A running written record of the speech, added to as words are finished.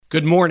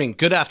Good morning,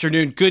 good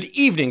afternoon, good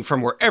evening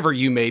from wherever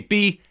you may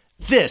be.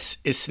 This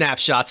is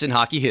Snapshots in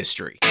Hockey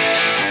History.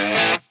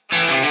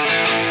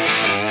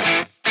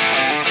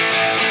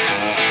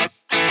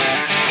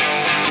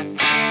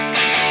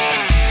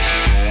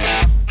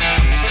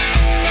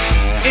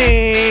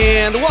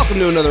 And welcome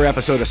to another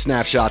episode of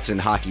Snapshots in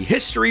Hockey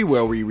History,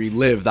 where we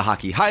relive the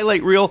hockey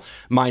highlight reel.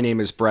 My name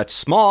is Brett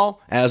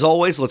Small. As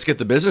always, let's get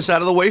the business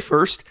out of the way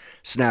first.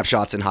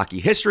 Snapshots in Hockey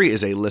History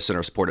is a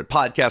listener-supported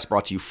podcast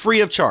brought to you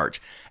free of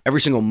charge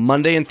every single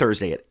Monday and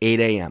Thursday at 8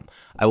 a.m.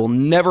 I will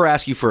never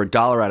ask you for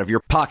 $1 out of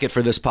your pocket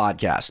for this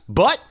podcast,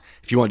 but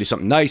if you want to do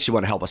something nice, you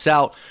want to help us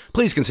out,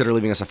 please consider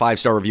leaving us a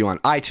 5-star review on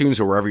iTunes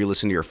or wherever you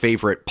listen to your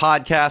favorite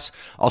podcasts.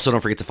 Also,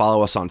 don't forget to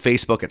follow us on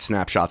Facebook at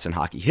Snapshots in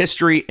Hockey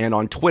History and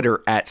on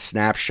Twitter at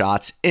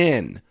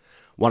SnapshotsIn.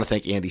 Want to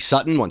thank Andy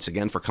Sutton once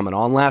again for coming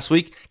on last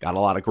week. Got a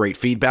lot of great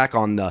feedback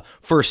on the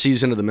first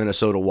season of the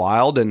Minnesota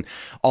Wild, and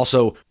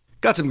also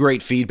got some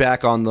great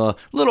feedback on the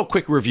little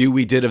quick review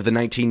we did of the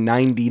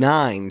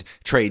 1999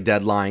 trade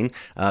deadline.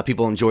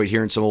 People enjoyed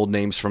hearing some old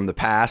names from the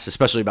past,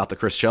 especially about the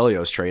Chris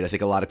Chelios trade. I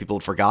think a lot of people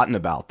had forgotten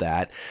about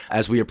that.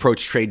 As we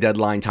approach trade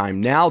deadline time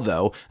now,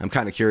 though, I'm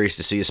kind of curious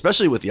to see,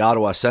 especially with the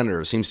Ottawa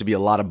Senators, seems to be a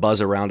lot of buzz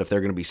around if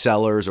they're going to be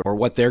sellers or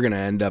what they're going to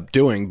end up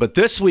doing. But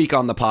this week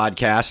on the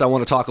podcast, I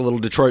want to talk a little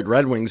Detroit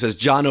Red Wings as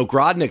John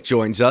Ogrodnik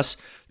joins us.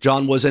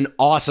 John was an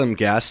awesome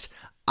guest.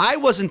 I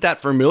wasn't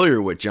that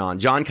familiar with John.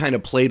 John kind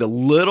of played a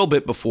little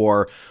bit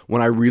before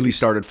when I really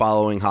started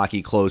following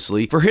hockey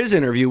closely. For his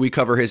interview, we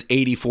cover his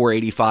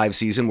 84-85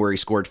 season where he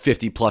scored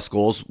 50-plus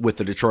goals with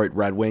the Detroit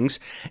Red Wings.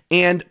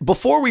 And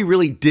before we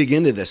really dig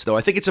into this, though,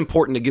 I think it's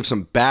important to give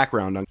some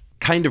background on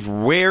kind of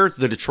where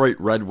the Detroit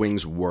Red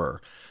Wings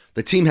were.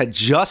 The team had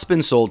just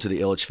been sold to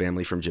the Ilitch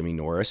family from Jimmy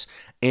Norris,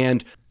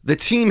 and the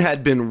team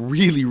had been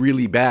really,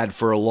 really bad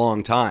for a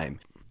long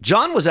time.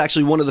 John was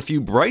actually one of the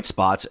few bright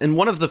spots and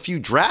one of the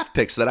few draft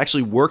picks that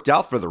actually worked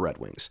out for the Red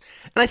Wings.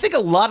 And I think a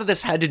lot of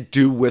this had to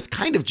do with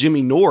kind of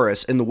Jimmy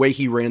Norris and the way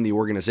he ran the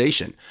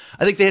organization.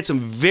 I think they had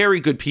some very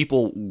good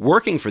people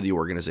working for the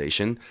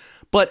organization,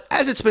 but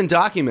as it's been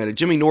documented,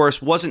 Jimmy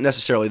Norris wasn't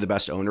necessarily the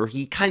best owner.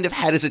 He kind of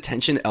had his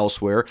attention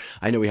elsewhere.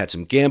 I know he had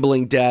some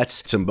gambling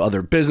debts, some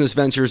other business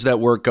ventures that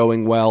weren't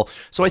going well.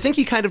 So I think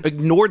he kind of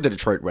ignored the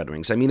Detroit Red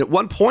Wings. I mean, at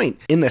one point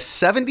in the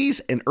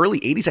 70s and early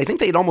 80s, I think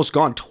they had almost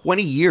gone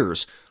 20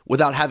 years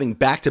without having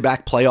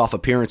back-to-back playoff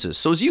appearances.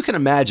 So as you can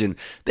imagine,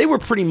 they were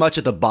pretty much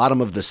at the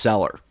bottom of the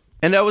cellar.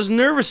 And I was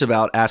nervous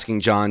about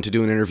asking John to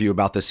do an interview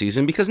about this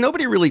season because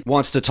nobody really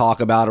wants to talk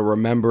about or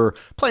remember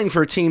playing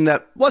for a team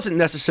that wasn't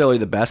necessarily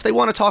the best. They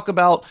want to talk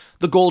about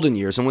the golden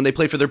years and when they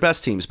played for their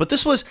best teams. But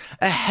this was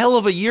a hell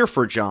of a year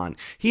for John.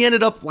 He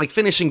ended up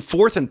finishing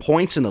fourth in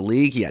points in the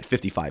league. He had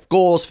 55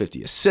 goals,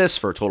 50 assists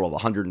for a total of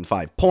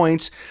 105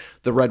 points.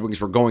 The Red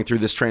Wings were going through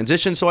this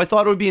transition, so I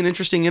thought it would be an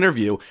interesting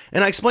interview.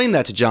 And I explained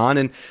that to John,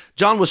 and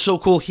John was so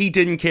cool, he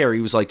didn't care.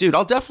 He was like, dude,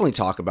 I'll definitely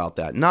talk about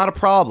that. Not a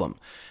problem.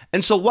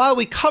 And so while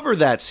we cover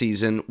that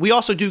season, we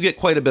also do get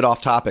quite a bit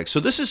off topic. So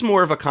this is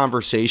more of a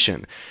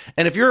conversation.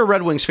 And if you're a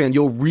Red Wings fan,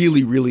 you'll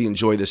really, really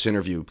enjoy this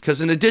interview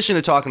because in addition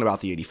to talking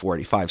about the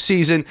 84-85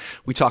 season,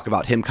 we talk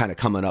about him kind of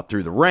coming up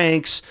through the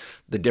ranks,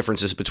 the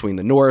differences between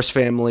the Norris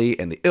family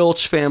and the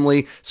Ilitch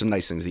family, some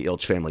nice things the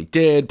Ilitch family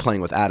did,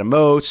 playing with Adam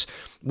Oates.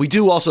 We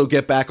do also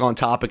get back on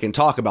topic and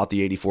talk about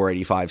the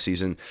 84-85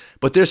 season,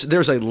 but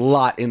there's a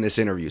lot in this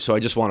interview, so I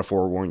just want to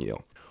forewarn you.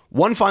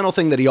 One final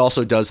thing that he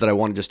also does that I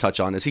want to just touch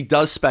on is he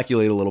does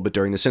speculate a little bit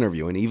during this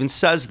interview, and he even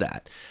says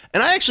that.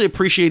 And I actually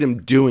appreciate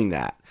him doing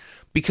that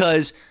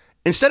because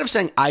instead of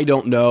saying, I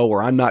don't know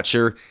or I'm not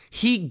sure,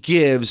 he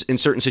gives in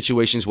certain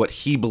situations what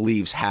he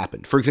believes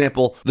happened. For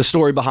example, the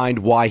story behind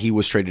why he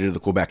was traded to the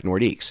Quebec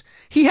Nordiques.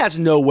 He has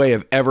no way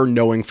of ever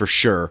knowing for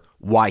sure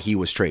why he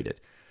was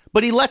traded.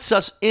 But he lets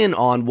us in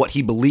on what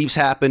he believes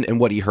happened and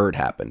what he heard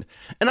happened.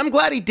 And I'm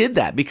glad he did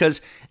that because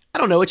I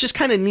don't know, it's just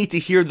kind of neat to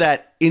hear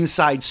that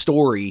inside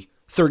story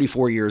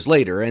 34 years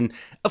later. And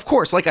of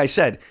course, like I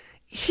said,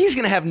 he's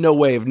going to have no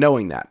way of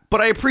knowing that. But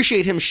I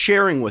appreciate him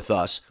sharing with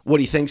us what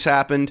he thinks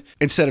happened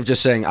instead of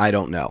just saying, I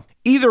don't know.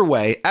 Either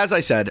way, as I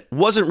said,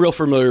 wasn't real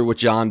familiar with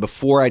John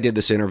before I did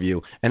this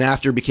interview and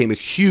after became a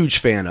huge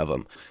fan of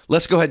him.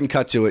 Let's go ahead and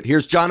cut to it.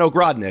 Here's John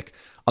Ogrodnik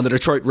on the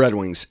Detroit Red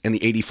Wings in the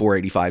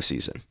 84-85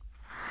 season.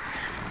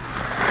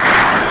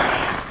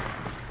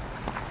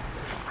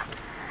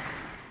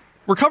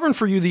 We're covering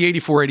for you the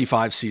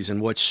 84-85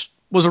 season, which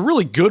was a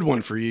really good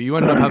one for you. You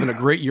ended up having a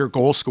great year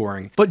goal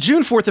scoring. But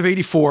June 4th of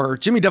 84,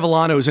 Jimmy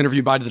Devellano is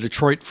interviewed by the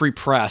Detroit Free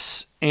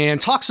Press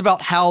and talks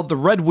about how the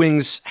Red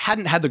Wings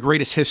hadn't had the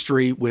greatest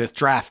history with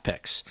draft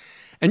picks.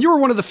 And you were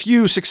one of the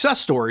few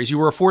success stories. You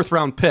were a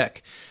fourth-round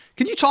pick.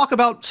 Can you talk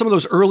about some of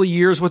those early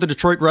years with the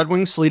Detroit Red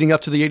Wings leading up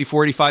to the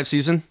 84-85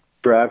 season?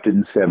 Drafted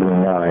in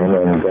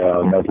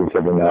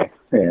 1979,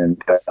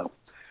 and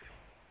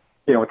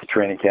went to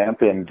training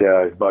camp, and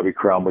Bobby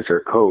Crum was our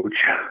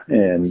coach,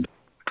 and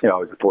I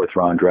was the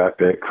fourth-round draft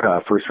pick.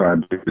 First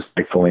round was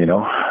Mike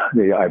Foligno.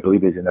 I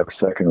believe they didn't have a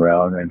second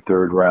round, and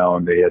third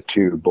round they had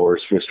two,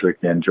 Boris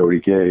Fistrick and Jody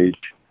Gage.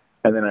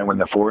 And then I went in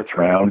the fourth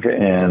round,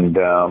 and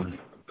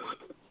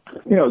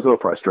it was a little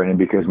frustrating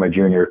because my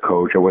junior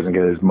coach, I wasn't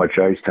getting as much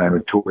ice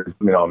time towards,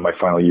 my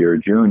final year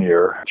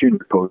junior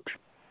coach,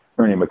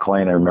 Ernie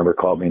McLean, I remember,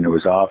 called me into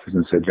his office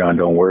and said, "John,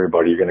 don't worry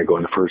about it. You're going to go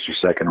in the first or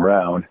second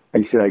round."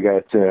 He said, I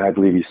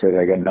believe he said,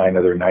 I got 9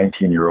 other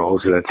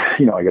 19-year-olds that,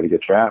 I got to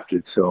get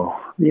drafted. So,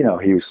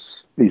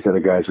 these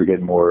other guys were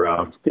getting more,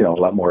 a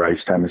lot more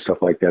ice time and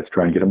stuff like that to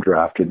try and get them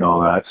drafted and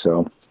all that.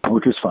 So,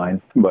 which was fine.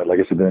 But like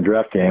I said, in the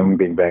draft game,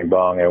 being bang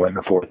bong, I went in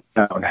the fourth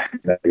round.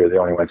 They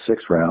only went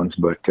 6 rounds.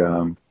 But,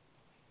 that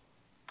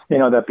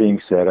being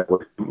said,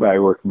 I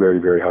worked very,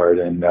 very hard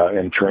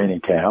in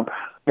training camp.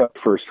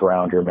 First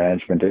rounder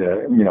management,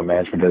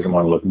 management doesn't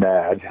want to look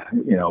bad,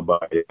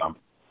 by,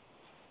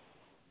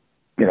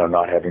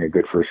 not having a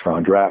good first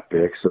round draft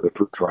pick. So the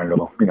first round,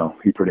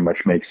 he pretty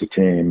much makes the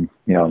team,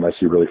 unless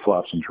he really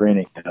flops in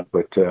training camp.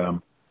 But,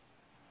 so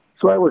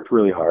I worked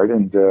really hard,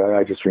 and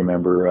I just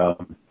remember, I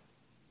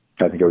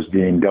think I was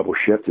being double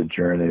shifted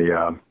during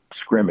a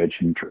scrimmage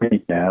in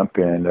training camp,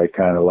 and I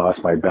kind of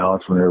lost my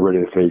balance when they were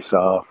ready to face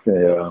off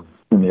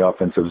in the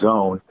offensive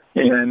zone.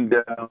 And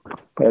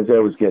as I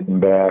was getting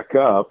back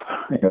up,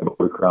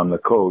 Bobby Crum, the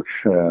coach,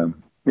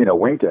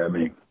 winked at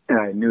me. And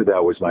I knew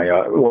that was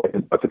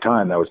at the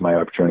time, that was my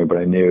opportunity. But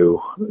I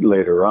knew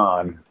later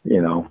on,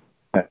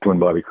 that's when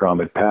Bobby Crum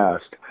had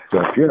passed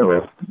the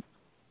funeral,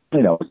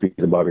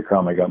 because of Bobby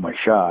Crum, I got my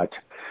shot.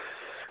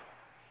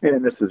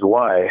 And this is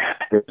why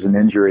there was an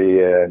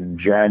injury in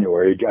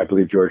January. I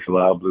believe George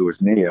Lau blew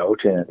his knee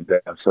out. And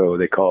so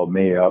they called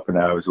me up, and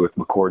I was with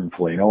McCord and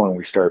Foligno, and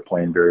we started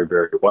playing very,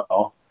 very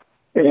well.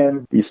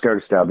 And you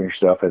start establishing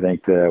stuff. I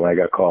think that when I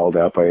got called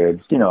up, I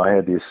had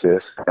the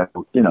assist. I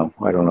don't know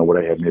what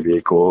I had, maybe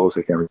 8 goals.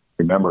 I can't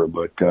remember,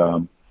 but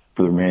for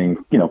the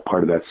remaining,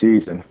 part of that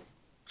season.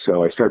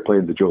 So I started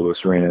playing the Joe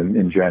Louis Arena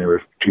in January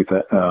of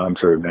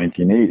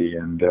 1980,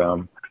 and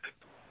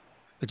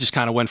it just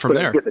kind of went from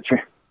there. I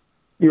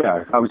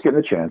was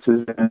getting the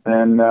chances, and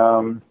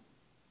then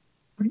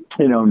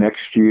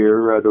next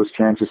year those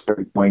chances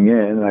started going in,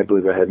 and I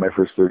believe I had my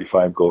first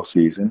 35-goal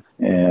season,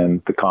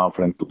 and the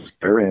confidence was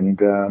there.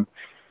 And at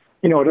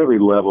every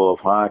level of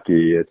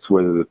hockey, it's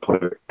whether the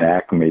players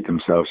acclimate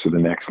themselves to the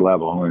next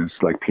level, and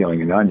it's like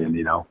peeling an onion.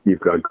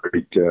 You've got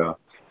great, junior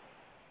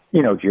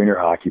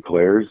hockey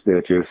players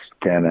that just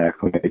can't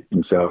acclimate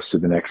themselves to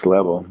the next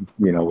level.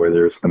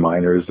 Whether it's the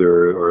minors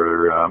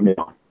or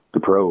the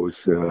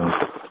pros,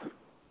 the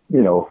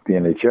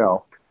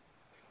NHL.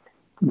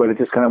 But it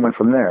just kind of went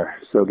from there.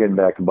 So getting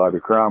back to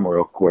Bobby Crum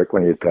real quick,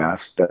 when he had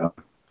passed,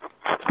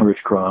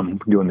 Rich Crum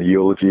doing the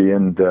eulogy,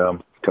 and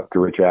talked to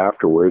Rich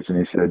afterwards, and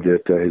he said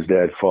that his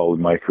dad followed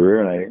my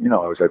career, and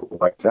I was like,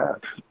 why is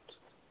that?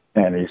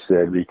 And he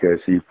said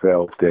because he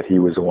felt that he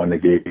was the one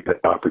that gave me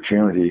the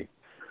opportunity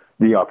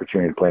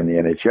to play in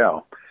the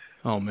NHL.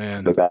 Oh,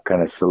 man. So that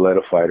kind of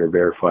solidified or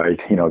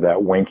verified,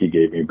 that wink he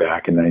gave me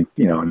back in that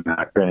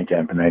training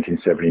camp in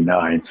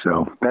 1979.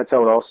 So that's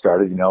how it all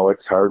started.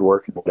 It's hard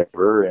work and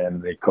whatever,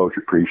 and the coach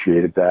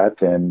appreciated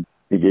that, and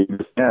he gave me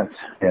the chance.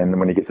 And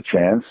when you get the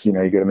chance, you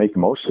got to make the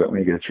most of it when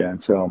you get a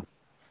chance. So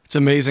it's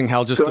amazing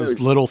how just those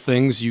little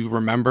things you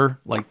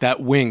remember, like that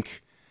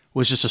wink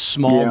was just a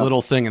small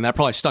little thing, and that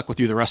probably stuck with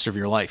you the rest of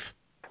your life.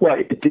 Well,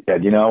 it did,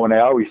 and I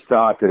always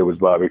thought that it was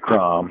Bobby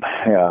Crum,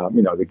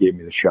 that gave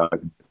me the shot.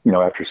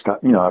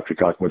 After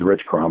talking with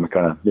Rich Crum, it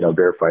kind of,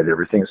 verified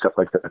everything and stuff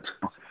like that.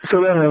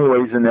 So then,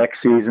 anyways, the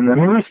next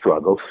season, we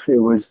struggled. It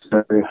was.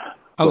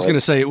 I was going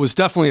to say it was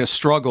definitely a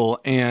struggle,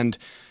 and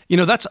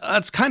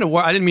that's kind of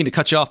why I didn't mean to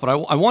cut you off, but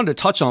I wanted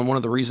to touch on one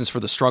of the reasons for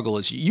the struggle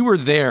is you were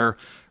there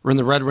when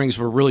the Red Wings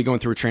were really going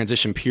through a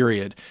transition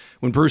period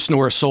when Bruce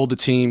Norris sold the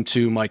team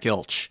to Mike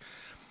Ilitch.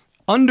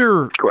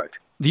 Correct.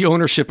 The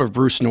ownership of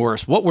Bruce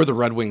Norris, what were the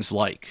Red Wings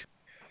like?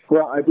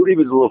 Well, I believe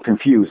it was a little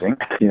confusing.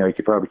 You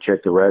could probably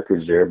check the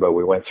records there, but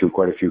we went through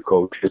quite a few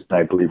coaches.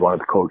 I believe one of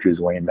the coaches,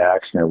 Wayne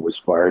Maxner, was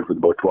fired with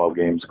about 12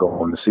 games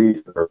going in the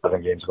season, or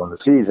 11 games going in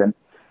the season.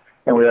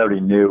 And we already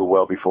knew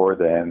well before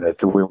then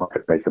that we weren't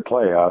going to make the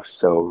playoffs,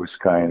 so it was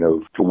kind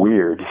of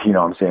weird.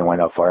 Why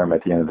not fire him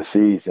at the end of the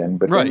season?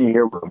 But then you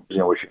hear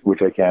rumors,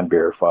 which I can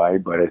verify,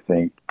 but I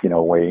think,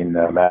 Wayne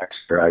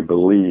Maxner, I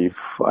believe,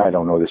 I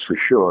don't know this for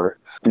sure,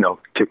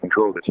 to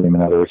control the team.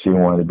 In other words, he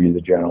wanted to be the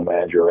general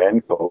manager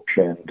and coach,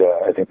 and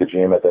I think the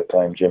GM at that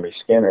time, Jimmy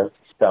Skinner,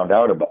 found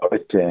out about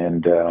it,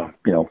 and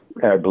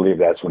I believe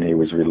that's when he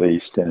was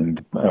released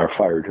and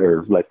fired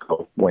or let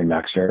go, Wayne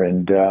Maxner,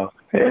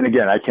 and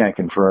again, I can't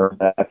confirm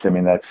that. I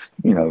mean, that's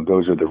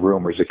those are the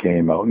rumors that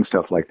came out and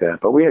stuff like that.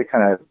 But we had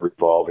kind of a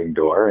revolving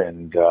door,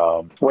 and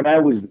when I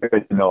was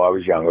there, I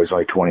was young. I was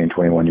like 20 and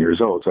 21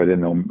 years old, so I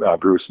didn't know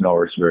Bruce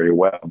Norris very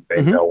well.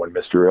 I know when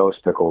Mr.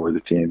 Ilitch took over the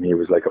team, he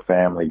was like a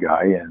family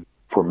guy, and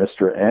for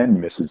Mr. and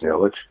Mrs.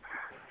 Ilitch,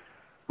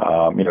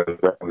 the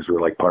Red Wings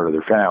were like part of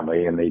their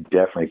family, and they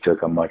definitely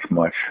took a much,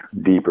 much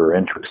deeper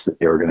interest in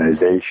the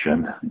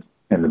organization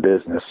and the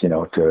business,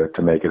 to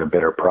make it a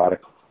better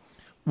product.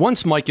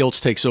 Once Mike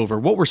Ilitch takes over,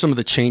 what were some of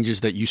the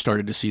changes that you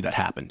started to see that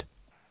happened?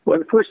 Well,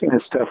 the first thing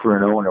that's tough for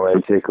an owner when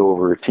they take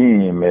over a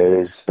team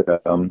is,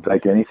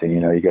 like anything,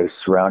 you got to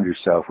surround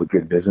yourself with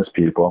good business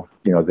people,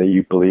 that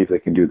you believe they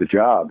can do the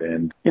job.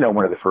 And,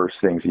 one of the first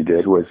things he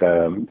did was,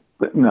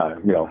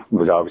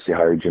 was obviously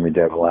hire Jimmy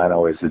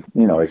Devellano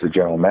as a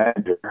general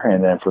manager.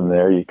 And then from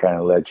there, you kind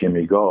of let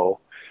Jimmy go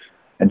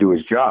and do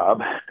his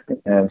job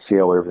and see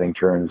how everything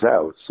turns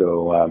out.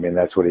 So,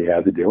 that's what he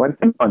had to do. And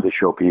he wanted to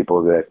show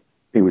people that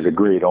he was a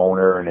great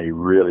owner and he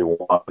really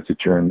wanted to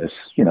turn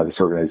this, this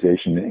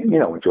organization,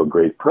 into a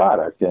great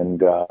product.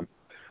 And,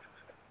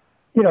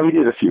 he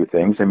did a few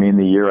things.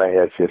 The year I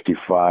had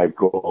 55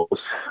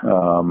 goals,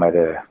 I had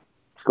a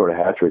scored a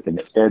hat trick in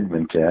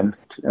Edmonton,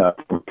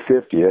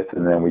 50th,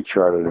 and then we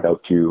chartered it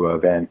out to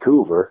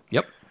Vancouver.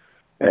 Yep.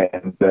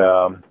 And,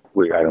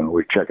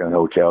 we're checking an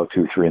hotel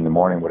 2-3 in the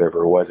morning,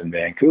 whatever it was in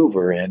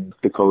Vancouver. And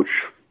the coach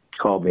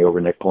called me over,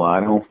 Nick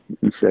Polano,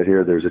 and said,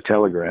 here, there's a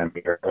telegram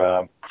here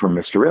from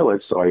Mr.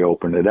 Ilitch. So I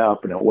opened it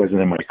up, and it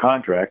wasn't in my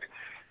contract.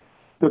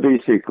 But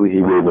basically, he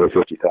gave me a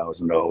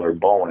 $50,000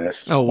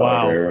 bonus. Oh,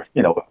 wow.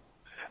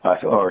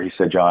 Or he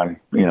said, John,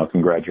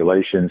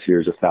 congratulations,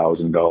 here's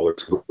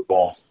 $1,000 for the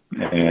ball.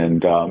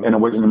 And it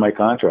wasn't in my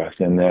contract.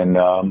 And then,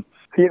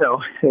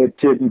 it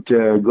didn't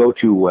go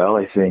too well,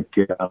 I think.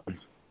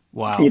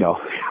 Wow.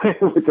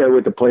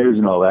 With the players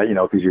and all that,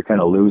 because you're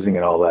kind of losing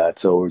and all that.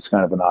 So it was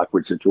kind of an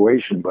awkward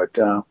situation. But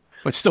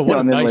still, what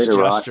a nice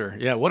gesture.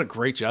 Yeah, what a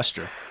great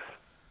gesture.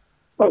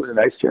 Well, it was a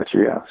nice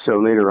gesture, yeah. So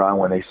later on,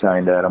 when they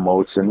signed Adam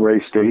Oates and Ray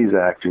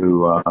Stazak,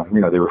 who,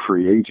 they were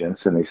free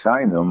agents, and they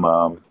signed them,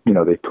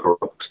 they tore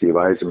up Steve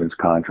Yzerman's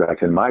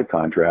contract and my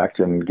contract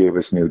and gave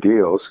us new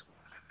deals.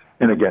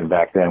 And again,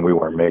 back then, we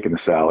weren't making the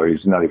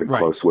salaries, not even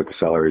close to what the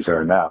salaries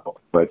are now.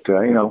 But,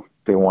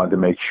 they wanted to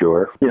make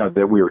sure,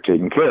 that we were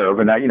taken care of.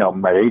 And,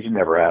 my agent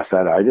never asked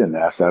that. I didn't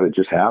ask that. It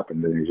just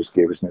happened, and they just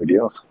gave us new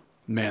deals.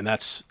 Man,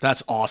 that's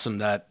awesome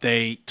that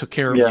they took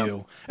care of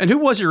you. And who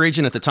was your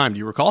agent at the time? Do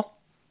you recall?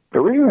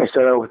 Originally, I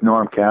started out with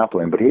Norm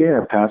Kaplan, but he ended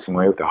up passing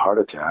away with a heart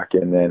attack.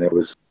 And then it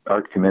was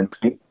Art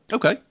Kaminsky.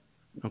 Okay.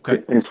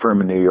 His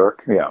firm in New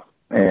York, yeah.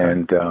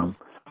 And he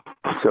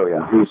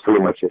was pretty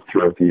much it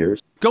throughout the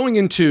years. Going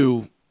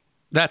into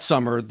that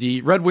summer,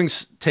 the Red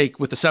Wings take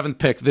with the 7th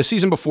pick. The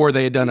season before,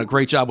 they had done a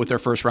great job with their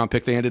first-round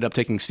pick. They ended up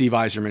taking Steve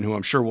Yzerman, who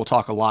I'm sure we'll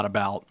talk a lot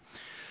about.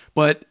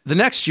 But the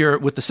next year,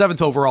 with the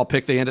 7th overall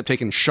pick, they ended up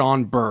taking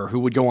Sean Burr,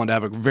 who would go on to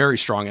have a very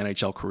strong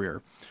NHL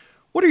career.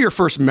 What are your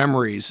first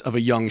memories of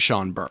a young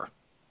Sean Burr?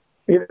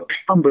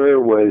 Sean Burr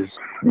was,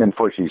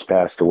 unfortunately, he's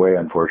passed away,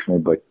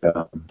 but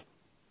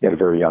at a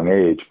very young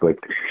age. But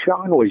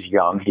Sean was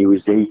young. He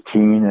was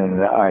 18,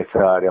 and I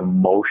thought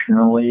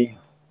emotionally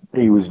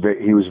he was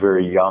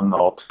very young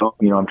also.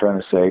 I'm trying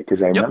to say,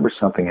 because I remember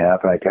something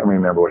happened. I can't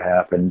remember what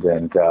happened,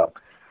 and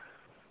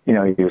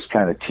he was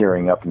kind of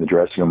tearing up in the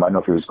dressing room. I don't know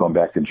if he was going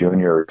back to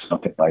junior or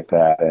something like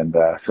that. And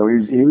so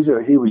he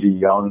was a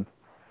young,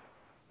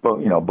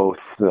 both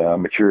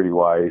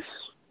maturity-wise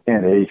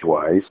and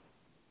age-wise.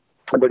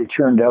 But he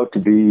turned out to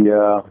be,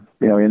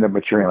 ended up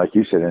maturing, like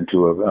you said,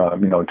 into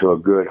a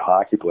good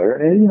hockey player.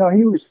 And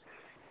he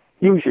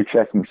was your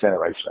checking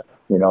center ice center.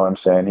 You know what I'm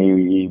saying?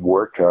 He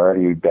worked hard.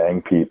 He would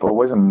bang people.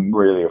 Wasn't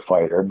really a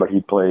fighter, but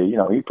he'd play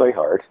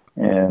hard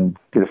and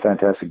did a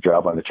fantastic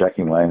job on the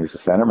checking line as a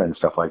centerman and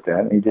stuff like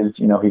that. And he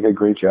did a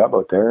great job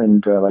out there.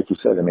 And like you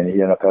said, he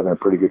ended up having a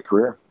pretty good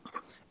career.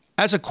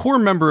 As a core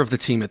member of the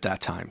team at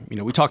that time,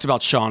 we talked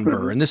about Sean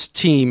Burr, and this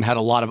team had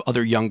a lot of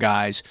other young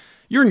guys.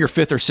 You're in your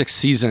 5th or 6th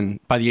season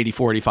by the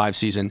 84-85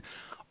 season.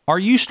 Are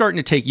you starting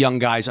to take young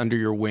guys under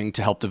your wing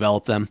to help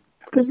develop them?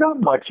 There's not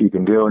much you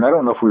can do, and I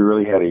don't know if we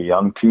really had a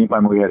young team.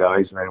 We had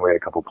Yzerman, we had a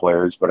couple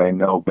players, but I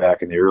know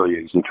back in the early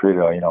years, they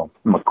traded,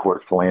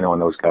 McCourt, Foligno,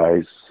 and those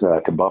guys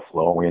to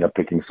Buffalo, and we ended up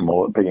picking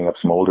up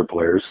some older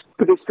players.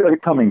 But they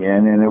started coming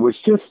in, and it was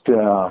just, it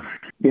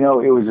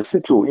was a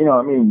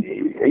situation,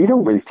 you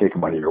don't really take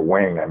them under your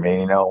wing.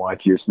 You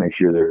just make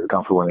sure they're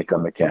comfortable when they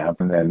come to camp,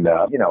 and then,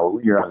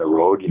 you're on the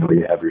road,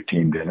 you have your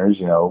team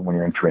dinners, when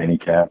you're in training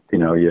camp,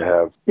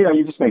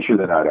 you just make sure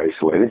they're not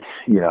isolated,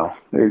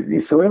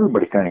 so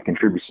everybody kind of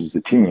contributes as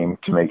a team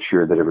to make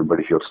sure that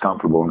everybody feels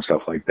comfortable and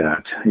stuff like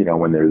that,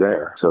 when they're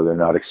there. So they're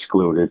not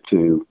excluded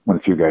to when a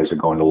few guys are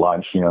going to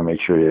lunch,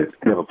 make sure they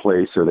have a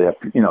place or they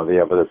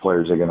have other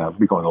players they're going to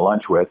be going to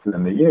lunch with.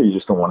 And, you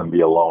just don't want them to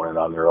be alone and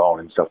on their own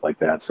and stuff like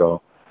that.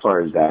 So as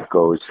far as that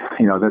goes,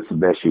 that's the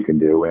best you can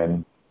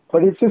do.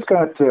 But it's just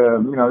got,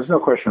 there's no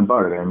question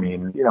about it.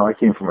 I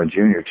came from a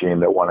junior team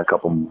that won a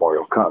couple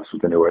Memorial Cups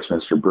with the New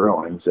Westminster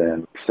Bruins,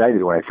 and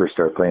excited when I first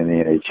started playing in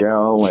the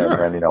NHL.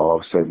 Sure. And all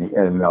of a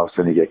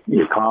sudden you get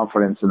your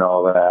confidence and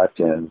all that.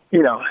 And,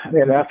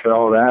 and after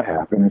all that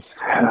happens,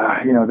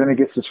 then it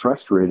gets just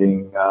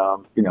frustrating,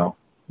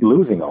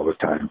 losing all the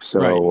time. So,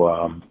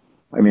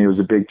 right. It was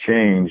a big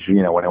change.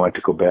 When I went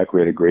to Quebec,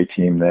 we had a great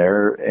team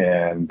there,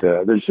 and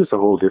there's just a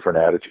whole different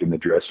attitude in the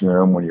dressing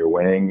room when you're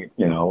winning,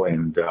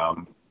 and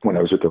when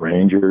I was with the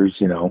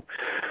Rangers,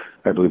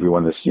 I believe we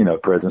won this,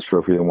 President's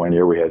Trophy the one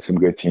year. We had some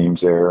good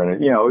teams there,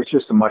 and it's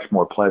just a much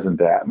more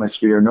pleasant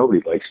atmosphere. Nobody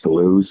likes to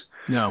lose.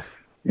 No.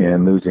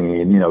 and losing,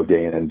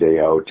 day in and day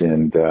out.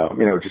 And,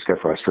 it just got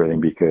frustrating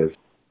because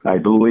I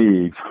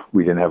believe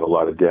we didn't have a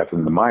lot of depth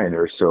in the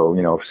minors. So,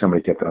 if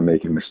somebody kept on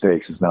making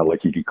mistakes, it's not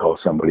like you could call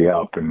somebody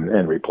up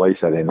and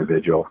replace that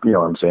individual, you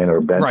know what I'm saying,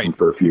 or bench them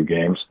for a few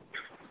games.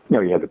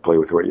 You had to play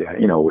with what you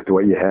had, with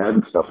what you had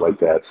and stuff like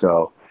that.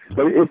 So,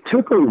 but it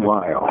took a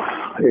while.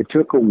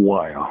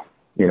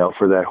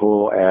 For that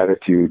whole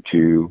attitude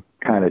to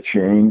kind of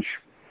change.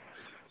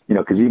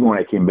 Because even when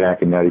I came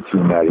back in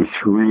 92,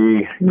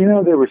 93,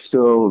 there was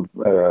still,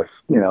 a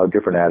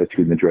different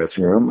attitude in the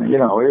dressing room.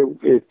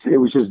 It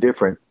was just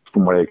different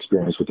from what I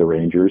experienced with the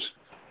Rangers,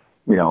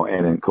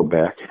 and in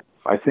Quebec.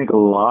 I think a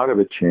lot of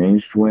it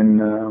changed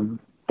when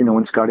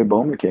Scotty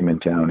Bowman came in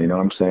town, you know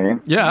what I'm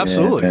saying? Yeah,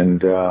 absolutely.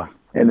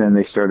 And then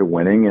they started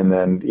winning, and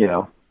then,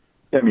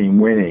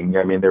 winning.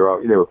 They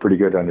were pretty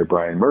good under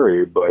Brian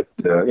Murray, but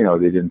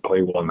they didn't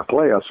play well in the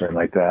playoffs or anything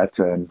like that.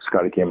 And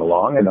Scotty came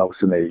along, and all of a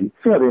sudden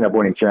they ended up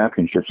winning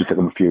championships. It took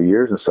them a few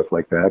years and stuff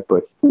like that.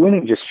 But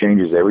winning just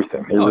changes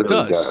everything. It really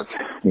does.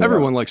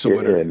 Everyone likes a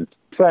winner. And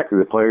exactly,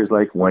 the players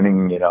like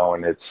winning,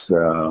 and it's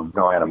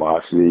no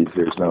animosity.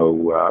 There's no,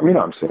 what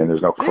I'm saying,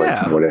 there's no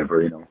cliques and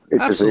whatever.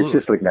 It's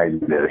just like night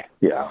and day.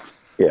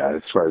 Yeah,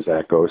 as far as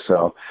that goes.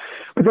 So,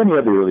 but then you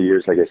have the early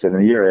years, like I said, in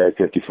the year I had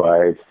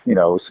 55, it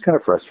was kind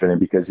of frustrating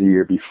because the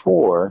year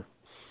before,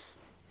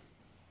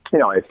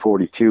 I had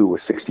 42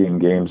 with 16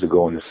 games to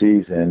go in the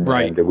season.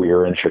 Right. And we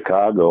were in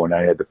Chicago, and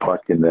I had the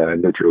puck in the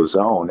neutral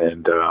zone.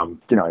 And,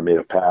 I made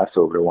a pass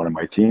over to one of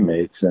my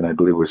teammates, and I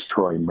believe it was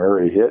Troy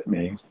Murray hit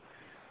me.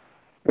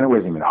 And it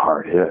wasn't even a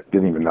hard hit.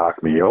 Didn't even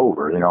knock me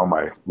over.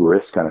 My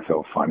wrist kind of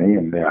felt funny.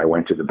 And then I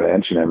went to the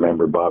bench, and I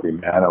remember Bobby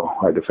Mano,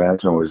 our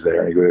defenseman, was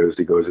there. And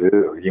he goes,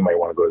 "Ew, you might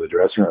want to go to the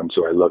dressing room."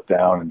 So I looked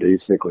down, and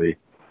basically,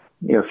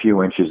 a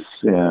few inches,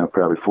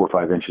 probably 4 or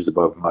 5 inches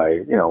above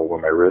my, where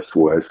my wrist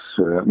was,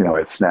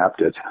 I'd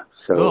snapped it.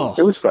 So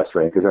It was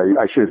frustrating because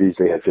I should have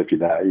easily had 50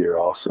 that year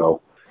also.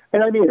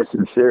 And I mean it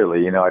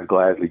sincerely. I'd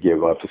gladly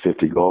give up to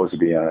 50 goals to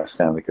be on a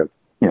Stanley Cup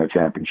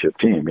championship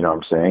team, you know what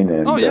I'm saying?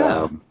 And,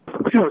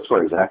 as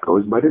far as that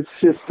goes, but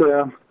it's just,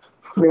 the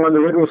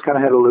Red Wings kind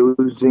of had a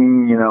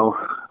losing,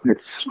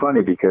 it's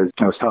funny because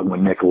I was talking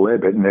with Nick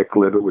Libet. Nick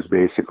Libet was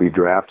basically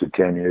drafted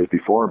 10 years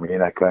before me,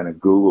 and I kind of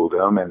Googled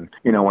him, and,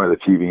 one of the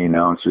TV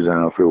announcers, I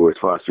don't know if it was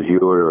Foster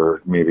Hewitt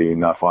or maybe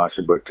not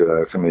Foster, but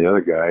some of the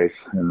other guys,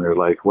 and they're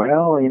like,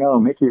 well,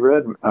 Nick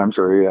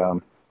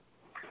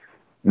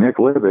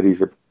Libet,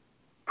 he's a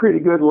pretty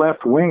good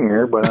left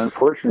winger, but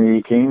unfortunately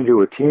he came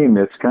to a team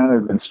that's kind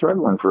of been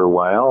struggling for a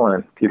while,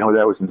 and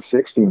that was in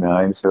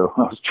 '69. So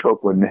I was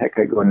joking with Nick.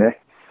 I go,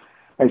 Nick,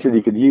 I said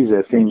you could use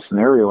that same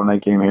scenario when I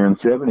came here in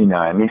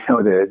 '79.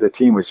 The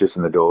team was just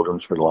in the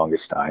doldrums for the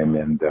longest time,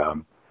 and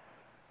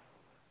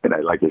I,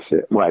 like I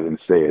said, well, I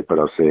didn't say it, but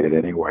I'll say it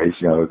anyways.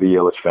 The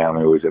Ilitch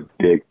family was a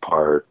big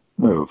part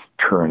of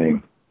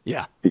turning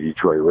the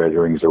Detroit Red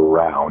Wings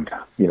around.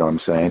 You know what I'm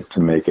saying?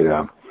 To make it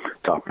a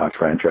top-notch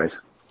franchise.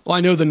 Well, I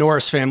know the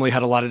Norris family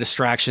had a lot of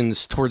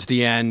distractions towards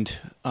the end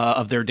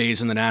of their days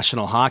in the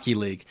National Hockey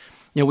League.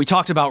 We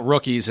talked about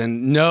rookies,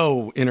 and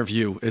no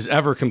interview is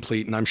ever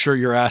complete. And I'm sure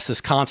you're asked this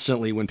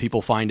constantly when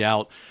people find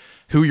out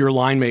who your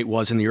line mate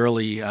was in the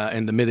early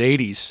and the mid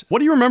 80s. What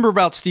do you remember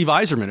about Steve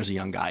Yzerman as a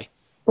young guy?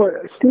 Well,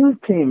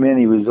 Steve came in,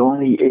 he was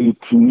only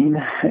 18,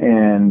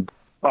 and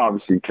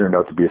obviously turned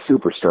out to be a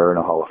superstar and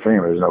a Hall of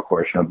Famer. There's no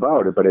question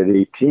about it. But at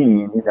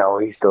 18,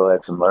 he still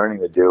had some learning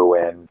to do.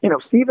 And,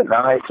 Steve and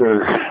I,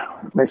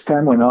 as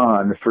time went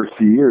on, the first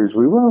few years,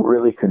 we weren't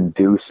really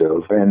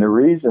conducive. And the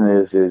reason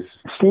is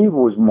Steve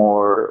was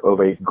more of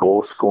a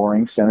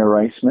goal-scoring center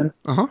iceman.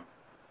 Uh-huh.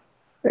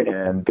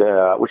 And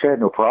which I had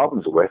no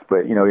problems with,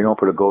 but you don't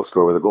put a goal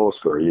scorer with a goal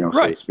scorer,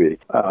 so to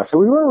speak. So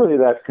we weren't really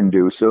that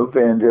conducive,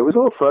 and it was a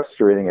little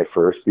frustrating at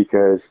first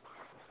because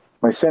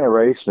my center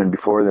iceman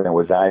before then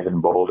was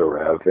Ivan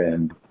Boldarev,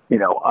 and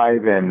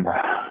Ivan,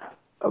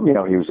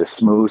 he was a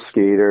smooth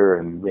skater,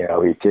 and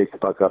he'd take the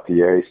puck up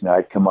the ice, and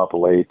I'd come up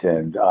late,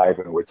 and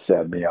Ivan would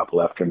set me up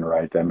left and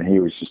right. I mean,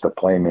 he was just a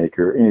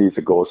playmaker. He's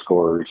a goal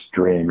scorer's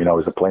dream. He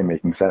was a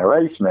playmaking center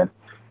iceman.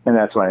 And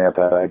that's when I ended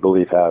up, I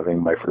believe,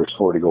 having my first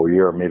 40-goal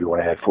year, or maybe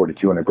when I had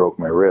 42 and I broke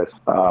my wrist.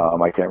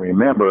 I can't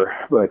remember.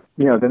 But,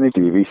 then they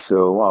Stevie.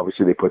 So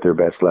obviously they put their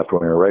best left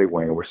winger, right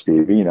winger with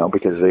Stevie,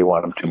 because they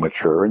want him to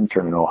mature and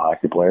turn into a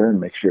hockey player and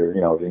make sure,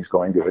 everything's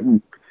going good.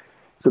 And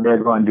so they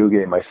had Ron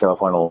Duguay and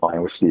myself on a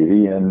line with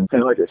Stevie. And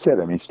like I said,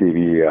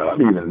 Stevie,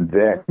 even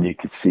then, you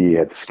could see he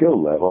had the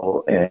skill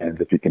level.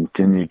 And if he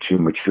continued to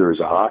mature as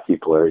a hockey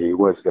player, he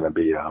was going to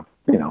be, a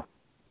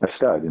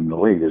stud in the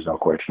league. There's no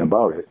question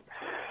about it.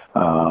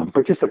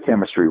 But just the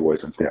chemistry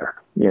wasn't there.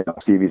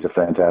 Stevie's a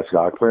fantastic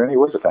hockey player, and he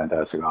was a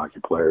fantastic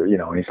hockey player,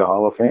 and he's a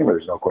Hall of Famer.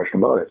 There's no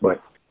question about it.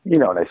 But,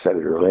 and I said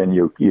it earlier, and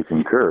you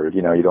concurred,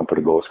 you don't put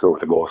a goal scorer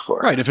with a goal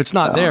scorer. Right. If it's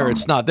not there,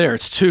 it's not there.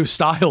 It's two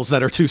styles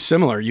that are too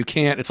similar. You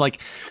can't, it's like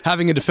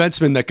having a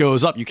defenseman that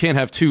goes up. You can't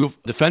have two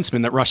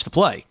defensemen that rush the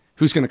play.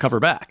 Who's going to cover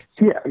back?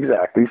 Yeah,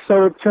 exactly.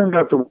 So it turned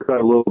out to work out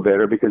a little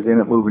better because they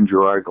ended up moving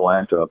Gerard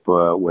Gallant up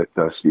with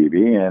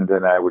Stevie, and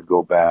then I would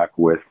go back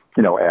with,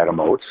 Adam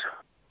Oates.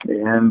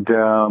 And,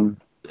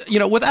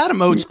 with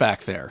Adam Oates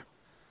back there,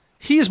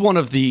 he's one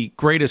of the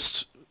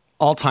greatest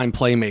all-time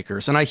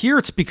playmakers, and I hear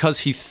it's because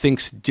he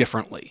thinks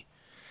differently.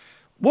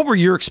 What were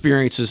your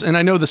experiences? And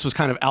I know this was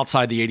kind of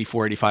outside the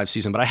 84-85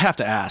 season, but I have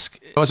to ask,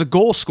 as a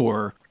goal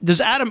scorer,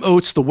 does Adam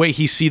Oates, the way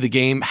he see the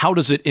game, how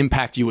does it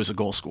impact you as a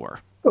goal scorer?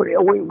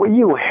 What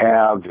you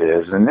have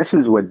is, and this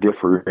is what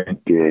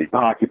differentiates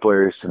hockey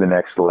players to the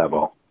next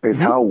level, is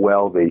how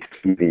well they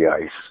see the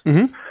ice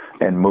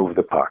and move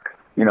the puck.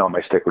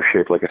 My stick was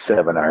shaped like a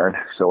 7-iron,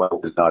 so I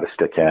was not a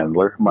stick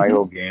handler. My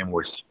whole game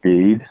was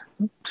speed,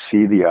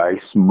 see the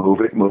ice,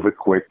 move it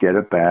quick, get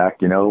it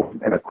back, and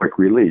a quick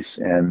release.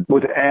 And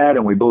with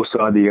Adam, we both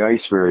saw the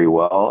ice very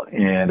well,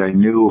 and I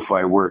knew if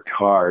I worked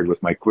hard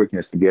with my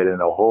quickness to get in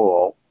a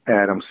hole,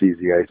 Adam sees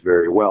the ice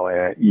very well,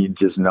 and you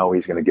just know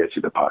he's going to get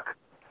you the puck.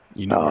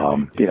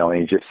 And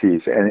he just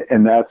sees,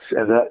 and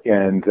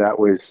that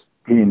was.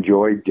 He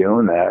enjoyed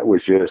doing that. It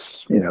was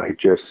just, he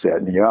just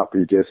set me up.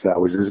 That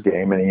was his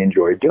game, and he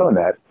enjoyed doing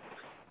that.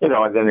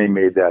 And then he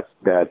made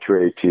that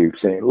trade to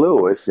St.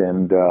 Louis,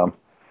 and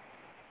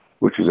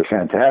which was a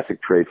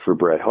fantastic trade for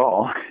Brett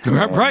Hull.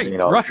 Right.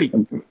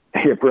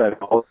 Yeah, Brett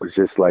Hull was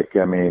just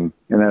and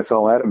that's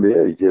all Adam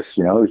did. He just,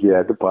 he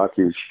had the puck.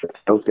 He was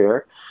out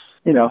there,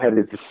 had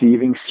a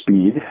deceiving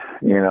speed.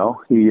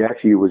 He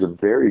actually was a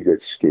very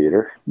good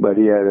skater, but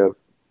he had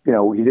he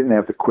didn't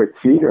have the quick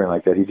feet or anything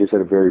like that. He just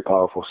had a very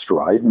powerful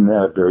stride and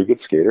a very good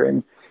skater,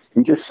 and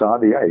he just saw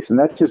the ice, and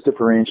that just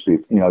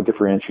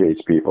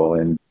differentiates people.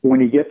 And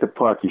when you get the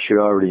puck, you should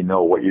already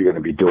know what you're going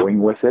to be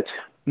doing with it.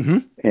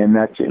 And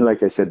that,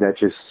 like I said, that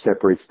just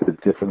separates the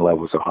different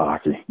levels of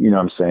hockey. You know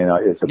what I'm saying?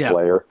 As a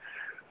player,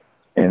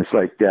 and it's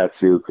like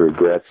Datsuk or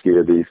Gretzky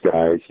or these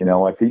guys. You know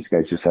what? These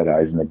guys just had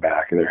eyes in the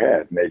back of their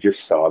head, and they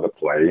just saw the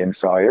play and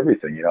saw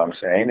everything. You know what I'm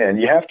saying?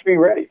 And you have to be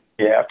ready.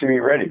 You have to be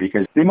ready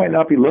because they might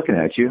not be looking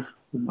at you,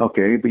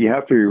 okay, but you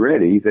have to be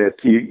ready that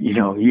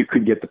you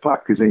could get the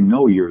puck because they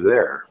know you're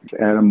there.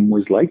 Adam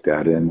was like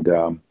that, and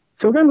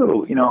so that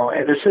little,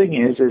 and the thing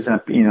is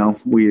that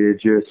we had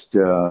just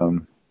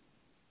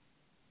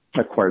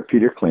acquired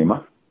Peter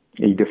Klima.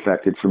 He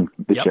defected from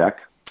the Czech.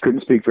 Couldn't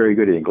speak very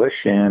good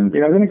English, and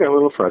then it got a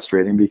little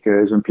frustrating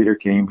because when Peter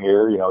came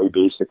here, he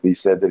basically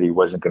said that he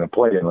wasn't going to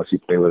play unless he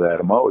played with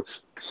Adam Oates.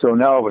 So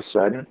now all of a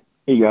sudden,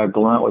 he got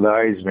Gallant with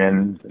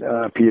Eisman,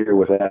 Peter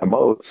with Adam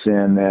Oates,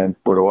 and then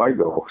where do I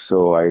go?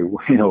 So I,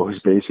 was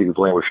basically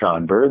playing with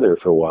Sean Burr there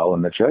for a while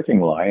in the checking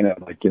line.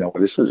 I'm like,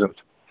 this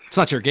isn't. It's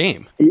not your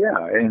game.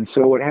 Yeah, and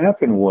so what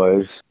happened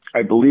was,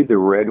 I believe the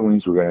Red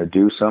Wings were going to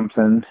do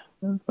something.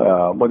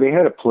 They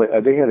had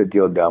a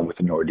deal done with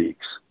the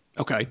Nordiques.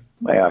 Okay.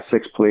 Yeah,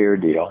 6-player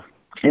deal.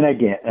 And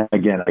again,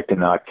 I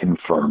cannot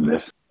confirm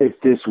this. If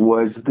this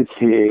was the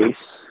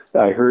case,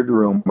 I heard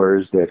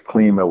rumors that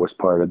Klima was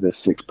part of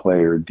this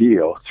 6-player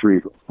deal,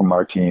 3 from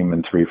our team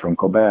and 3 from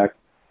Quebec.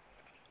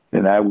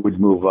 And I would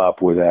move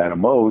up with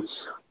Adam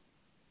Oates.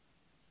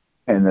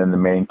 And then the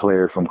main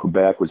player from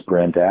Quebec was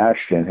Brent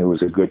Ashton, who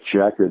was a good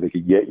checker that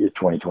could get you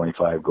 20,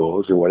 25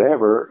 goals or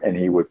whatever. And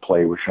he would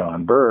play with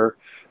Sean Burr.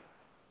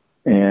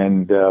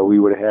 And we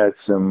would have had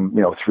some,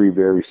 3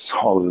 very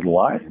solid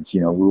lines.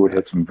 We would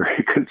have had some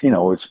very good,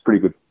 it's pretty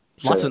good.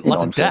 Lots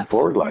of depth.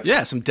 Forward line.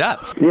 Yeah, some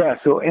depth. Yeah.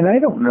 So, and I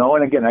don't know.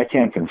 And again, I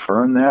can't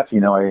confirm that.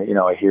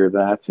 I hear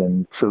that.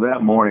 And so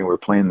that morning we're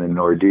playing the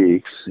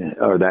Nordiques,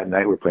 or that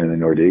night we're playing the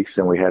Nordiques,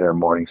 and we had our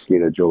morning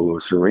skate at Joe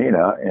Louis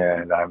Arena,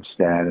 and I'm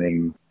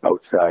standing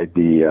outside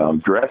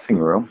the dressing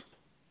room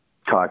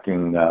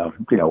talking,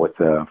 with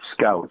the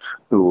scout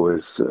who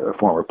was a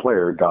former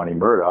player, Donnie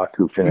Murdoch,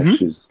 who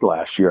finished his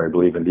last year, I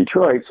believe, in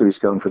Detroit. So he's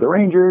scouting for the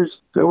Rangers.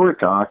 So we're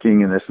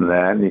talking and this and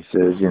that. And he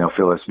says,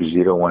 Phil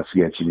Esposito wants to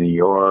get you to New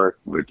York,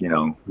 but,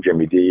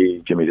 Jimmy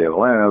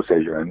Devellano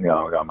says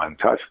I'm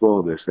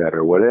untouchable, this, that,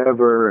 or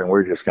whatever. And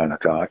we're just kind of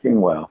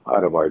talking. Well,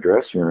 out of our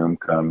dressing room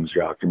comes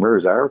Jacques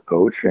Demers, our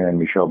coach, and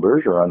Michel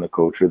Bergeron, the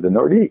coach of the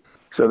Nordiques.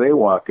 So they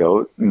walk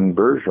out, and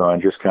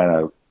Bergeron just kind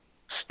of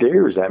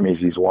stares at me as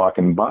he's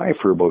walking by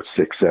for about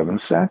 6-7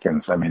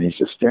 seconds. I mean, he's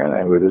just staring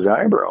at me with his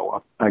eyebrow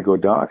up. I go,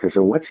 Doc, I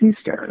said, what's he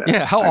staring at?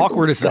 Yeah, how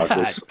awkward is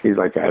that? He's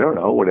like, I don't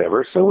know,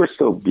 whatever. So we're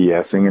still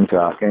BSing and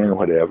talking and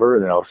whatever.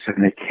 And then all of a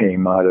sudden they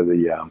came out of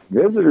the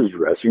visitor's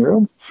dressing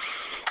room,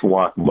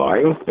 walked by,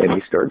 and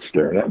he started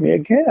staring at me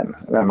again.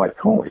 And I'm like,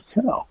 holy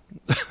cow.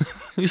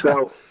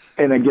 So,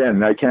 and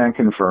again, I can't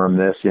confirm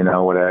this,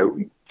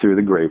 through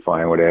the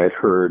grapevine, what I had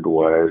heard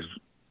was,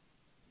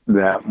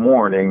 that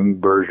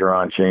morning,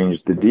 Bergeron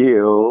changed the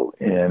deal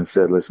and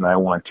said, listen, I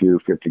want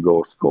 2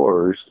 50-goal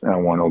scorers. I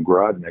want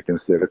Ogrodnik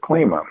instead of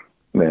Klima.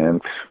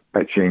 And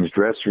I changed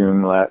dressing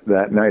room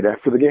that night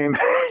after the game.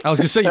 I was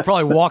going to say, you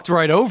probably walked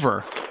right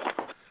over.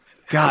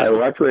 God. I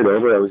walked right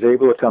over. I was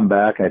able to come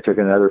back, and I took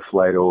another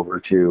flight over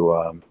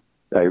to,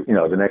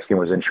 the next game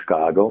was in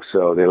Chicago.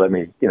 So they let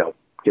me,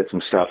 get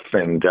some stuff.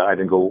 And I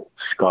didn't go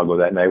to Chicago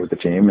that night with the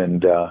team.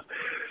 And,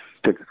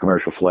 took a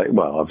commercial flight.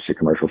 Well, obviously a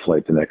commercial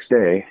flight the next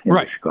day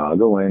in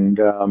Chicago, and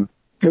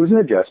It was an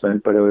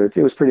adjustment, but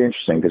it was pretty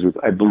interesting because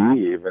I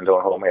believe, and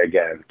don't hold me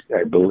again,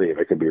 I believe,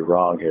 I could be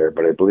wrong here,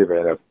 but I believe I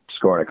ended up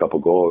scoring a couple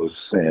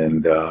goals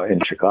and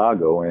in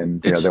Chicago,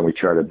 and then we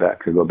charted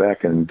back to go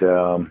back. And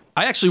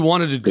I actually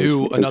wanted to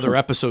do another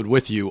episode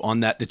with you on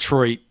that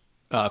Detroit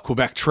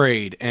Quebec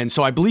trade, and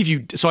so I believe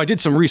you. So I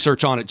did some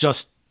research on it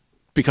just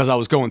because I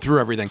was going through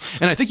everything.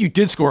 And I think you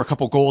did score a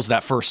couple goals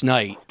that first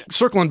night.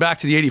 Circling back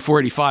to the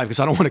 84-85, because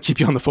I don't want to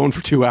keep you on the phone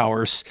for 2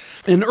 hours.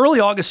 In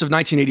early August of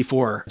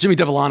 1984, Jimmy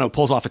Devellano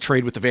pulls off a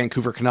trade with the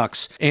Vancouver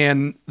Canucks,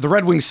 and the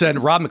Red Wings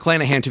send Rob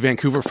McClanahan to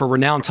Vancouver for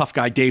renowned tough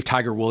guy Dave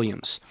Tiger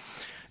Williams.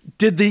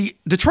 Did the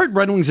Detroit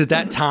Red Wings at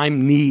that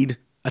time need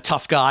a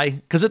tough guy?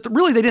 Because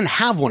really they didn't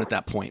have one at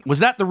that point. Was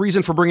that the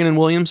reason for bringing in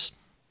Williams?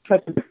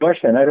 That's a good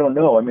question. I don't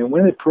know. I mean,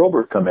 when did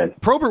Probert come in?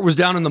 Probert was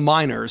down in the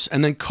minors,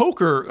 and then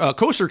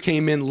Kocur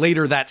came in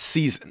later that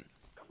season.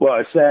 Well,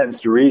 it stands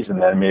to reason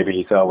that maybe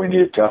he thought we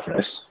needed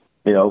toughness,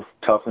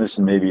 toughness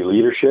and maybe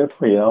leadership,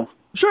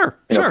 Sure.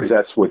 Because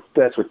that's what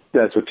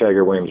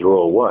Tiger Williams'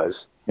 role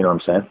was. You know what I'm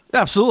saying?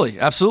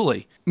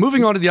 Absolutely.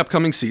 Moving on to the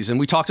upcoming season,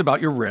 we talked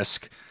about your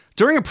risk.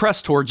 During a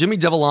press tour, Jimmy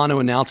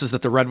Devellano announces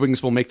that the Red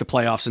Wings will make the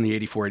playoffs in the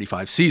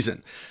 84-85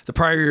 season. The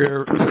prior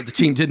year, the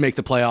team did make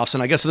the playoffs,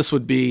 and I guess this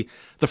would be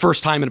the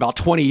first time in about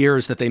 20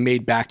 years that they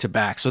made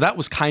back-to-back. So that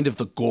was kind of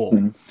the goal.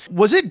 Mm-hmm.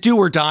 Was it do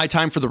or die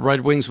time for the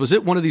Red Wings? Was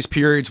it one of these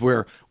periods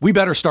where we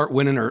better start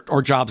winning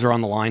or jobs are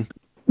on the line?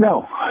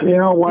 No. You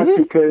know what?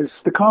 Mm-hmm.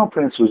 Because the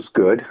confidence was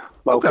good.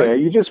 Okay.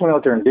 You just went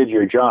out there and did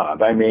your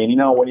job. I mean,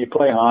 when you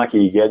play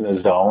hockey, you get in the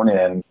zone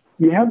and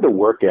you have the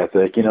work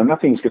ethic.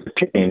 Nothing's going to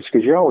change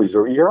because you're always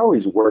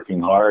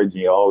working hard.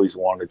 You always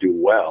want to do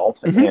well,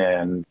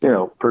 and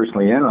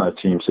personally and on a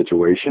team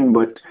situation.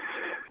 But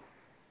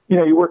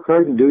you work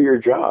hard and do your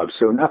job,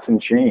 so nothing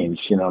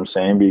changed. You know what I'm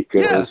saying?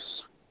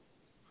 Because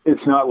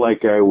it's not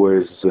like I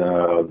was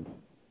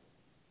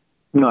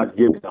not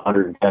giving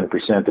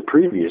 110% the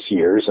previous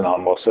years, and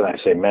almost and I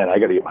say, man, I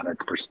got to give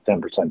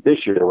 110%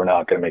 this year. We're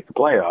not going to make the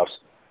playoffs.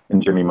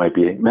 And Jimmy might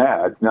be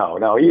mad. No,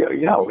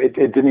 it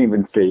didn't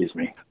even faze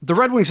me. The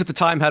Red Wings at the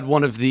time had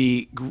one of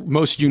the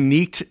most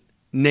unique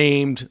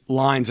named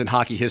lines in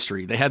hockey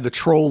history. They had the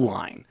Troll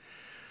line,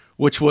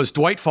 which was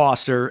Dwight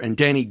Foster and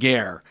Danny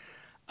Gare.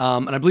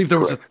 And I believe there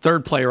was a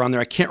third player on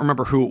there. I can't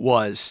remember who it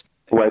was.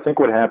 Well, I think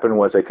what happened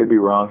was, I could be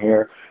wrong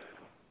here,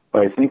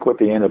 but I think what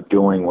they ended up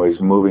doing was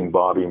moving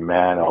Bobby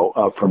Mano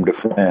up from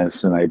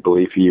defense, and I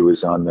believe he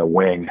was on the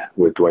wing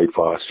with Dwight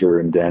Foster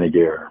and Danny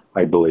Gare,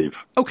 I believe.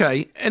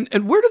 Okay,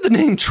 and where did the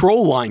name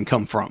Troll Line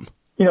come from?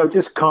 It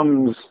just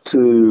comes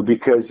to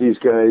because these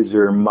guys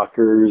are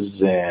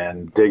muckers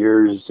and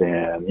diggers,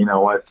 and you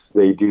know what?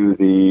 They do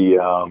the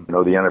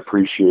the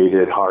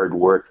unappreciated hard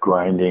work,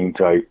 grinding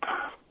type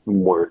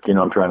work. You know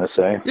what I'm trying to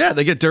say? Yeah,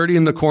 they get dirty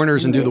in the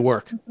corners and do the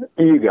work.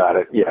 You got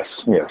it.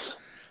 Yes.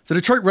 The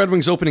Detroit Red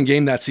Wings opening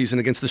game that season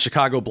against the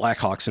Chicago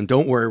Blackhawks, and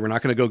don't worry, we're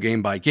not going to go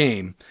game by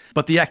game,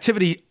 but the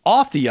activity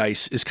off the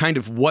ice is kind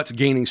of what's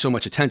gaining so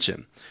much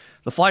attention.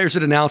 The Flyers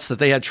had announced that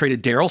they had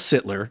traded Darryl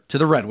Sittler to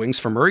the Red Wings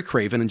for Murray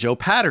Craven and Joe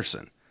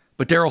Patterson,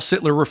 but Darryl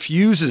Sittler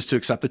refuses to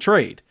accept the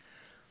trade.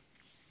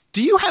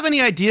 Do you have any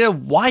idea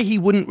why he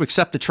wouldn't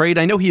accept the trade?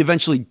 I know he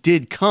eventually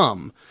did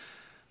come,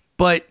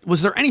 but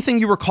was there anything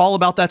you recall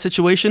about that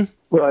situation?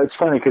 Well, it's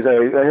funny because I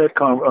had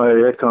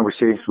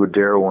conversations with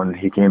Darryl when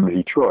he came to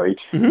Detroit,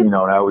 and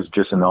I was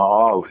just in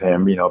awe of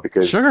him,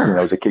 because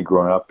as a kid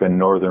growing up in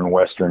northern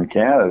Western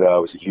Canada, I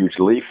was a huge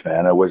Leaf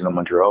fan. I wasn't a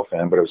Montreal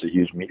fan, but I was a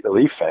huge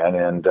Leaf fan.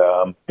 And,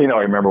 I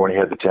remember when he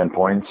had the 10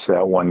 points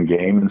that one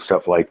game and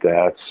stuff like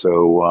that.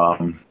 So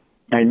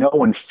I know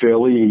in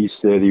Philly, he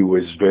said he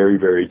was very,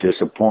 very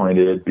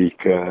disappointed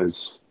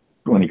because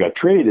when he got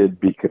traded,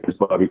 because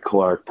Bobby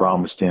Clarke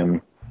promised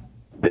him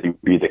that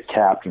he'd be the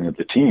captain of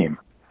the team.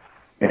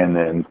 And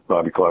then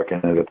Bobby Clarke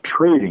ended up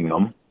trading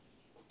him,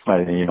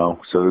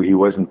 so he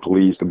wasn't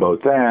pleased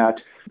about that.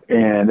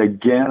 And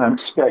again, I'm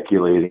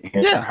speculating.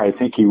 Yeah. I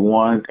think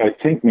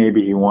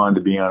maybe he wanted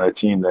to be on a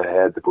team that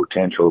had the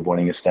potential of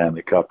winning a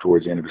Stanley Cup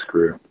towards the end of his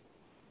career.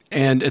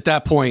 And at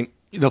that point,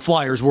 the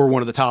Flyers were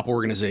one of the top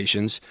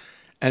organizations,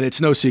 and it's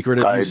no secret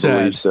if you said,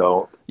 believe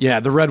so. Yeah,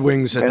 the Red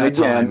Wings at that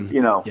time.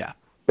 Yeah.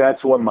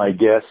 That's what my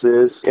guess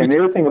is. And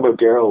the other thing about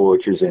Darryl,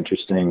 which is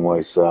interesting,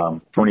 was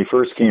when he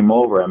first came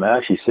over, I'm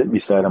actually sitting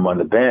beside him on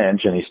the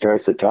bench, and he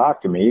starts to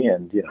talk to me.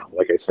 And,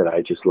 like I said,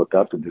 I just look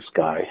up to this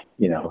guy,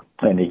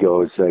 and he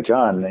goes,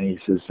 John, and he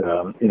says,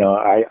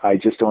 I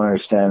just don't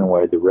understand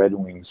why the Red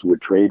Wings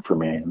would trade for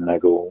me. And I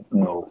go,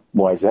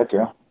 why is that,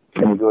 Darryl?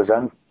 And he goes,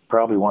 I'm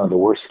probably one of the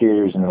worst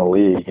skaters in the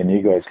league, and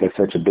you guys got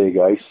such a big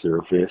ice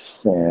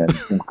surface and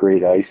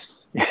great ice.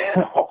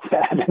 All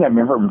that. And I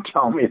remember him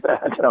telling me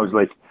that, and I was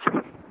like,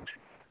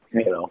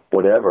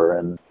 whatever.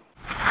 And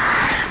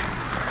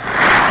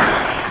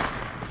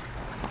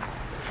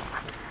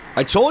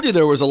I told you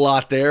there was a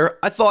lot there.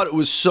 I thought it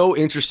was so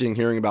interesting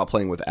hearing about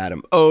playing with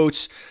Adam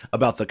Oates,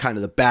 about the kind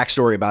of the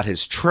backstory about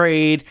his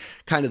trade,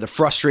 kind of the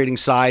frustrating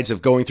sides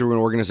of going through an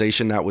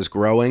organization that was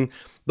growing.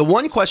 The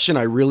one question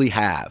I really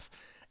have,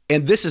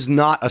 and this is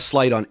not a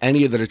slight on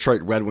any of the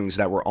Detroit Red Wings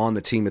that were on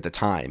the team at the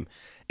time,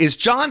 is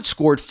John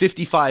scored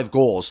 55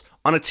 goals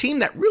on a team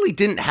that really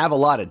didn't have a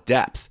lot of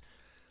depth.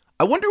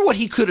 I wonder what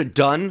he could have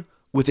done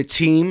with a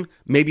team,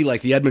 maybe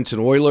like the Edmonton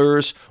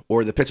Oilers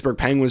or the Pittsburgh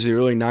Penguins in the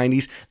early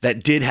 90s,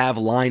 that did have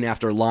line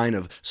after line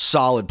of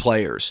solid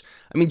players.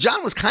 I mean,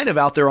 John was kind of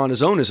out there on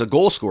his own as a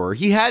goal scorer.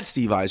 He had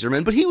Steve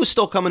Yzerman, but he was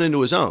still coming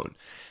into his own.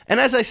 And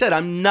as I said,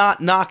 I'm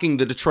not knocking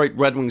the Detroit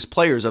Red Wings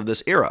players of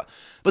this era,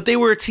 but they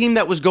were a team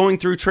that was going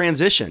through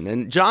transition.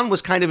 And John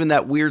was kind of in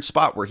that weird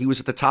spot where he was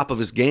at the top of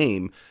his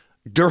game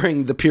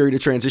during the period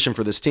of transition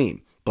for this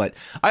team. But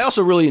I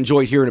also really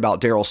enjoyed hearing about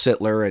Daryl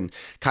Sittler and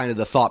kind of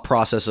the thought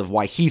process of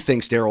why he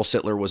thinks Daryl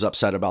Sittler was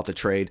upset about the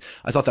trade.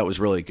 I thought that was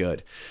really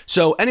good.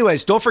 So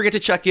anyways, don't forget to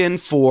check in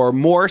for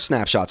more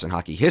Snapshots in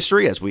Hockey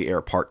History as we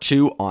air part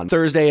 2 on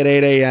Thursday at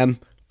 8 a.m.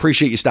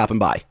 Appreciate you stopping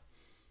by.